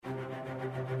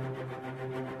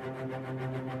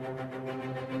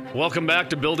Welcome back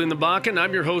to Building the Bakken.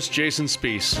 I'm your host, Jason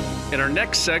Spees. In our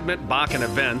next segment, Bakken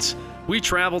Events, we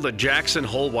travel to Jackson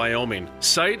Hole, Wyoming,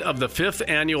 site of the 5th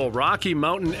Annual Rocky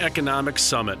Mountain Economic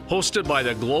Summit, hosted by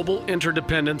the Global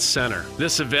Interdependence Center.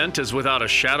 This event is without a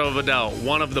shadow of a doubt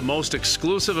one of the most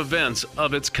exclusive events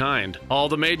of its kind. All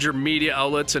the major media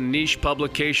outlets and niche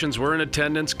publications were in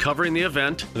attendance covering the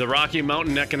event. The Rocky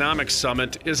Mountain Economic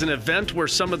Summit is an event where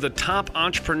some of the top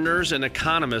entrepreneurs and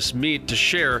economists meet to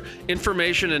share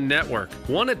information and network.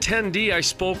 One attendee I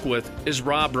spoke with is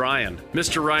Rob Ryan.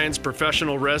 Mr. Ryan's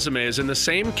professional resume is in the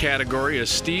same category as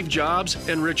Steve Jobs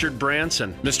and Richard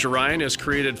Branson. Mr. Ryan has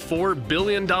created $4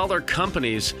 billion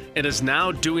companies and is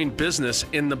now doing business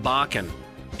in the Bakken.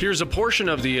 Here's a portion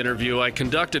of the interview I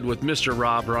conducted with Mr.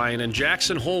 Rob Ryan in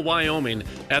Jackson Hole, Wyoming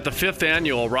at the 5th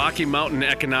Annual Rocky Mountain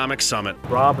Economic Summit.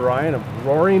 Rob Ryan of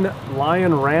Roaring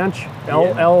Lion Ranch,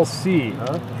 LLC.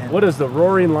 What is the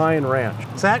Roaring Lion Ranch?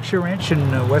 It's actually a ranch in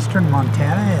western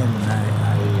Montana, and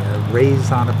I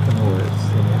raise entrepreneurs.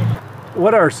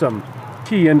 What are some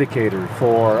key indicators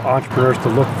for entrepreneurs to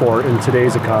look for in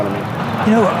today's economy?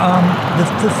 You know,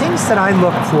 the things that I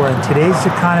look for in today's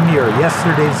economy or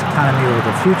yesterday's economy or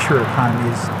the future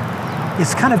economy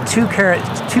is kind of two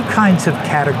kinds of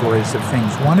categories of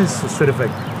things. One is sort of a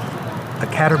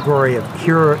category of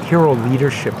hero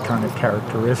leadership kind of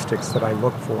characteristics that I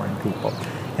look for in people.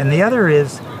 And the other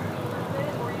is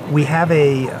we have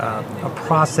a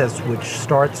process which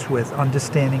starts with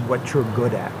understanding what you're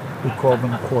good at. We call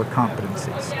them core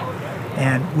competencies.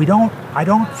 And I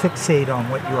don't fixate on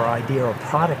what your idea or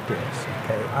product is,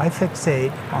 okay? I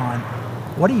fixate on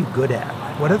what are you good at?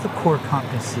 What are the core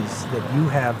competencies that you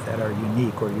have that are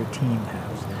unique or your team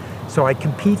has? So I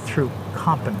compete through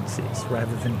competencies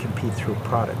rather than compete through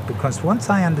product, because once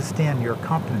I understand your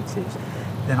competencies,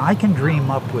 then I can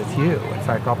dream up with you. In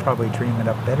fact, I'll probably dream it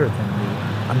up better than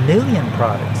you, 1 million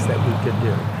products that we could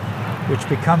do, which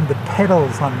become the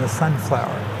petals on the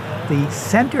sunflower. The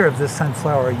center of the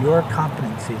sunflower are your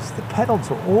competencies. The petals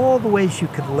are all the ways you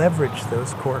could leverage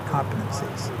those core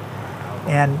competencies.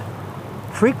 And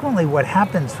frequently what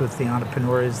happens with the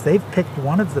entrepreneur is they've picked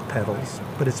one of the petals,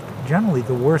 but it's generally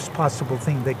the worst possible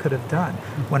thing they could have done.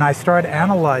 When I start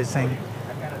analyzing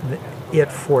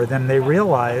it for them, they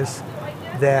realize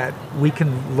that we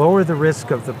can lower the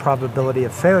risk of the probability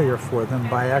of failure for them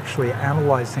by actually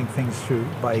analyzing things through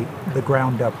by the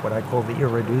ground up, what I call the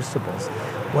irreducibles.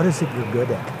 What is it you're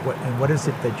good at? What is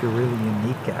it that you're really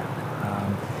unique at?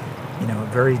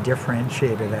 Very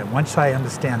differentiated at. Once I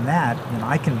understand that, then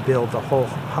I can build a whole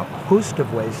host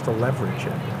of ways to leverage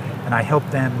it. And I help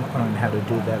them learn how to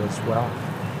do that as well.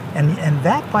 And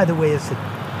that, by the way, is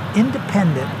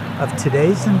independent of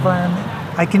today's environment.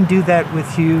 I can do that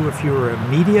with you if you were a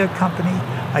media company.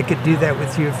 I could do that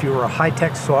with you if you were a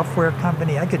high-tech software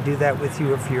company. I could do that with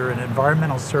you if you're an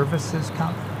environmental services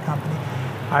company.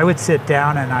 I would sit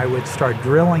down and I would start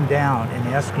drilling down and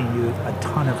asking you a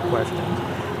ton of questions.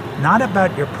 Not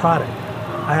about your product.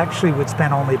 I actually would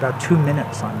spend only about 2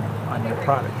 minutes on your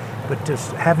product, but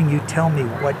just having you tell me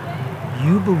what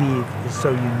you believe is so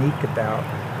unique about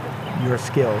your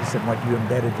skills and what you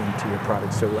embedded into your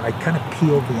product. So I kind of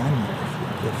peel the onion,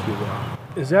 if you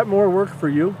will. Is that more work for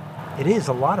you? It is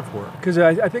a lot of work. Because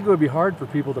I think it would be hard for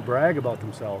people to brag about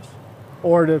themselves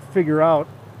or to figure out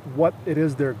what it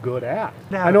is they're good at.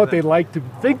 I know what they like to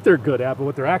think they're good at, but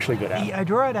what they're actually good at. I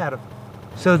draw it out of them.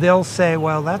 So they'll say,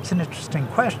 well, that's an interesting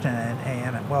question,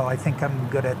 and well, I think I'm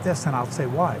good at this, and I'll say,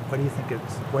 why? What do you think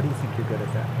you're good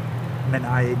at that? I mean,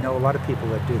 I know a lot of people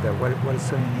that do that. What is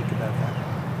so unique about that?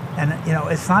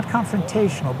 And it's not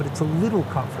confrontational, but it's a little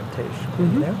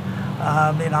confrontational,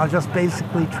 and I'll just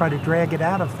basically try to drag it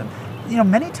out of them.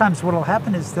 Many times what will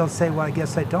happen is they'll say, well, I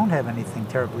guess I don't have anything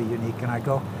terribly unique, and I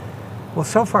go, well,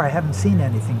 so far I haven't seen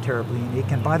anything terribly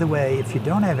unique. And by the way, if you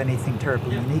don't have anything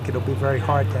terribly unique, it'll be very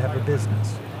hard to have a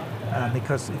business.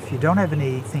 Because if you don't have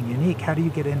anything unique, how do you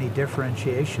get any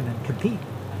differentiation and compete?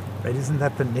 Right? Isn't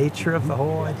that the nature of the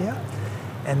whole idea?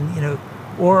 And,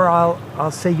 or I'll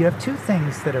say you have 2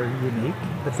 things that are unique,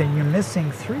 but then you're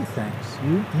missing 3 things.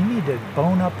 You need to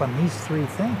bone up on these 3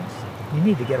 things. You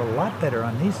need to get a lot better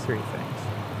on these 3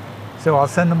 things. So I'll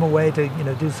send them away to,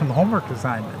 do some homework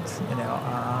assignments,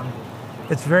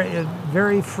 It's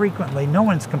very frequently, no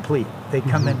one's complete. They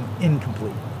come in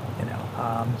incomplete,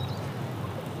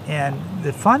 And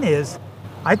the fun is,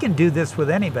 I can do this with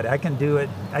anybody. I could do it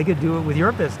with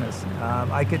your business.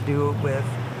 I could do it with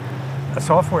a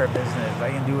software business.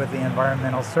 I can do it with the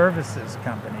environmental services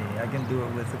company. I can do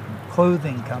it with a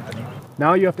clothing company.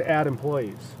 Now you have to add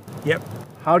employees. Yep.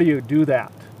 How do you do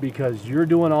that? Because you're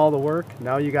doing all the work.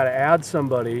 Now you got to add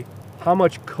somebody. How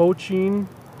much coaching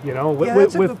You know,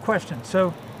 that's a good question.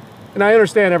 So, and I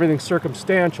understand everything's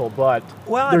circumstantial, but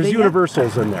there's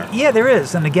universals in there. Yeah, there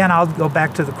is. And again, I'll go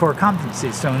back to the core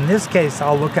competencies. So in this case,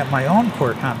 I'll look at my own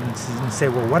core competencies and say,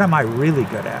 well, what am I really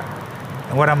good at?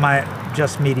 And what am I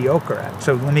just mediocre at?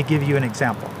 So let me give you an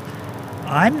example.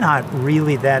 I'm not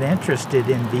really that interested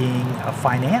in being a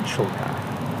financial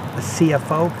guy, a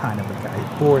CFO kind of a guy.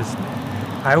 It bores me.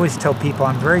 I always tell people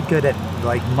I'm very good at,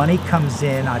 like, money comes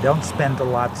in, I don't spend a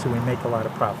lot, so we make a lot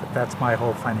of profit. That's my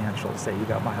whole financial say. You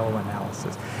got my whole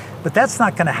analysis. But that's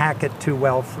not going to hack it too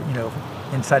well for,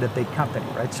 inside a big company,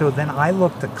 right? So then I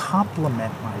look to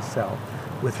complement myself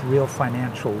with real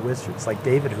financial wizards. Like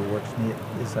David, who works with me,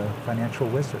 is a financial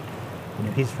wizard.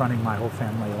 He's running my whole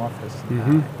family office, right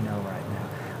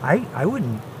now. I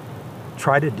wouldn't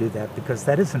try to do that because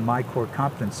that isn't my core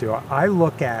competency. I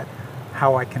look at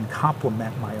how I can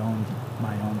complement my own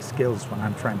skills when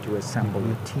I'm trying to assemble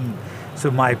a team.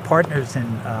 So my partners in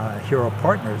Hero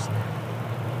Partners,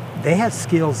 they have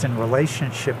skills in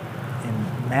relationship,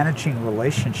 in managing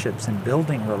relationships and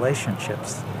building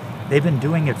relationships. They've been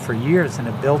doing it for years and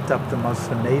have built up the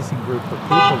most amazing group of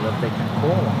people that they can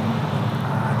call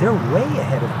on. They're way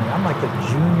ahead of me. I'm like a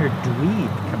junior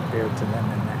dweeb compared to them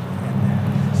in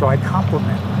that. So I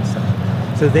complement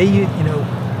myself. So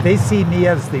they see me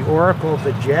as the oracle,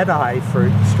 the Jedi for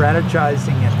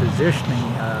strategizing and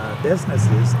positioning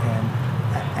businesses and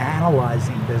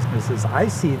analyzing businesses. I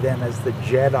see them as the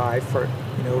Jedi for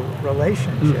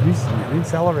relationships and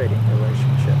accelerating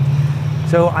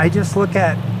relationships. So I just look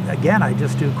at, again, I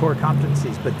just do core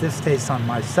competencies, but this stays on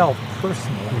myself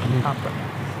personally in the company.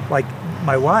 Like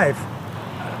my wife,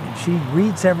 she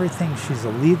reads everything. She's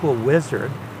a legal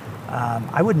wizard.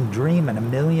 I wouldn't dream in a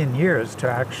million years to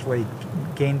actually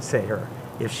gainsay her.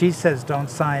 If she says don't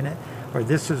sign it or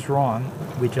this is wrong,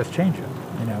 we just change it.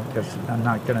 Because I'm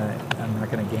not gonna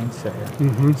gainsay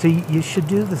her. So you should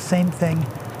do the same thing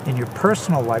in your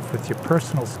personal life with your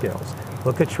personal skills.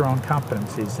 Look at your own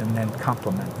competencies and then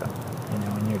complement them,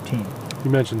 in your team.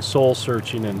 You mentioned soul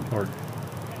searching, or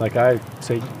like I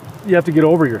say, you have to get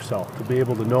over yourself to be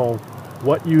able to know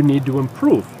what you need to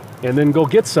improve, and then go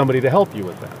get somebody to help you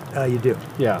with that. You do.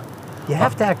 Yeah. You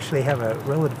have to actually have a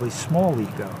relatively small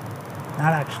ego,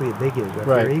 not actually a big ego. If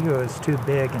your ego is too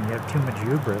big and you have too much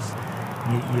hubris,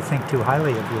 you think too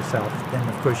highly of yourself, then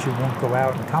of course you won't go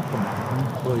out and compliment,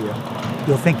 will you?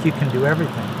 You'll think you can do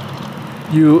everything.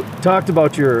 You talked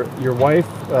about your wife,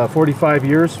 45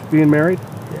 years being married,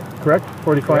 correct?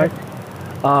 45? Correct.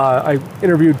 I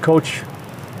interviewed Coach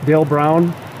Dale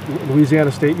Brown,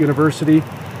 Louisiana State University,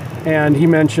 and he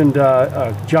mentioned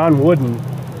John Wooden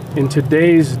in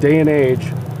today's day and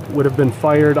age would have been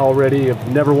fired already,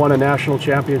 have never won a national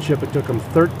championship. It took him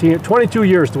 22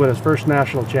 years to win his first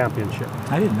national championship.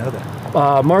 I didn't know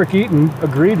that. Mark Eaton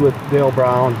agreed with Dale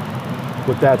Brown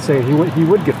with that, saying he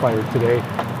would get fired today.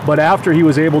 But after he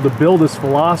was able to build his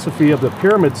philosophy of the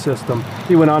pyramid system,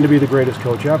 he went on to be the greatest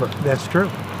coach ever. That's true.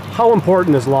 How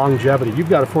important is longevity? You've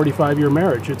got a 45-year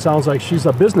marriage. It sounds like she's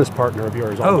a business partner of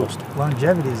yours almost.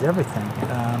 Longevity is everything.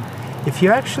 If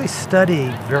you actually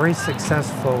study very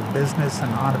successful business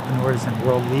and entrepreneurs and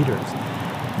world leaders,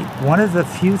 one of the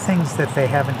few things that they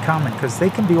have in common, because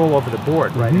they can be all over the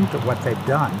board, right, into what they've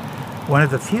done, one of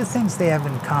the few things they have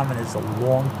in common is a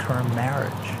long-term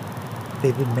marriage.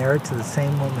 They've been married to the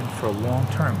same woman for a long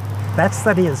term. That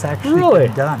study has actually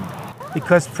been done.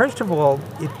 Because first of all,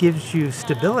 it gives you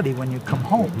stability when you come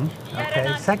home,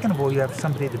 okay? Second of all, you have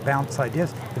somebody to bounce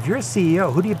ideas. If you're a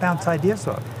CEO, who do you bounce ideas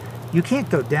off? You can't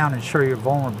go down and show your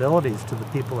vulnerabilities to the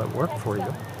people that work for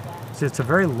you. So it's a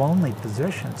very lonely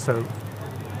position. So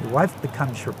your wife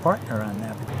becomes your partner on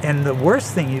that. And the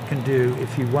worst thing you can do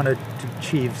if you want to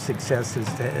achieve success is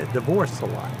to divorce a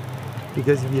lot.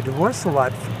 Because if you divorce a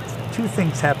lot, two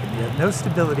things happen. You have no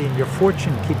stability and your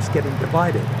fortune keeps getting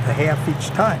divided, a half each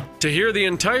time. To hear the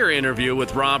entire interview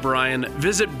with Rob Ryan,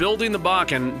 visit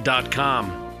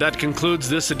buildingthebakken.com. That concludes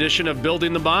this edition of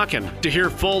Building the Bakken. To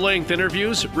hear full-length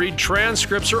interviews, read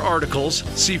transcripts or articles,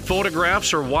 see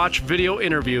photographs or watch video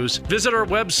interviews, visit our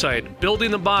website,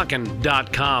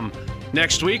 buildingthebakken.com.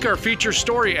 Next week, our feature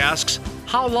story asks,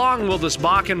 how long will this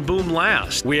Bakken boom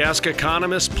last? We ask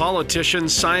economists,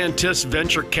 politicians, scientists,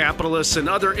 venture capitalists, and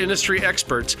other industry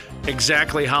experts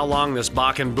exactly how long this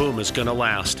Bakken boom is going to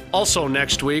last. Also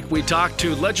next week, we talk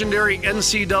to legendary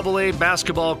NCAA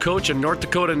basketball coach and North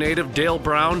Dakota native Dale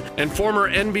Brown and former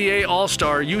NBA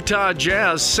All-Star Utah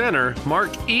Jazz center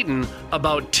Mark Eaton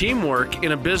about teamwork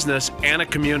in a business and a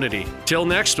community. Till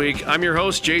next week, I'm your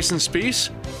host, Jason Spees.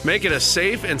 Make it a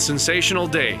safe and sensational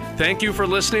day. Thank you for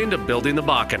listening to Building the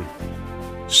Bakken.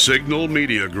 Signal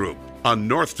Media Group, a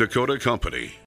North Dakota company.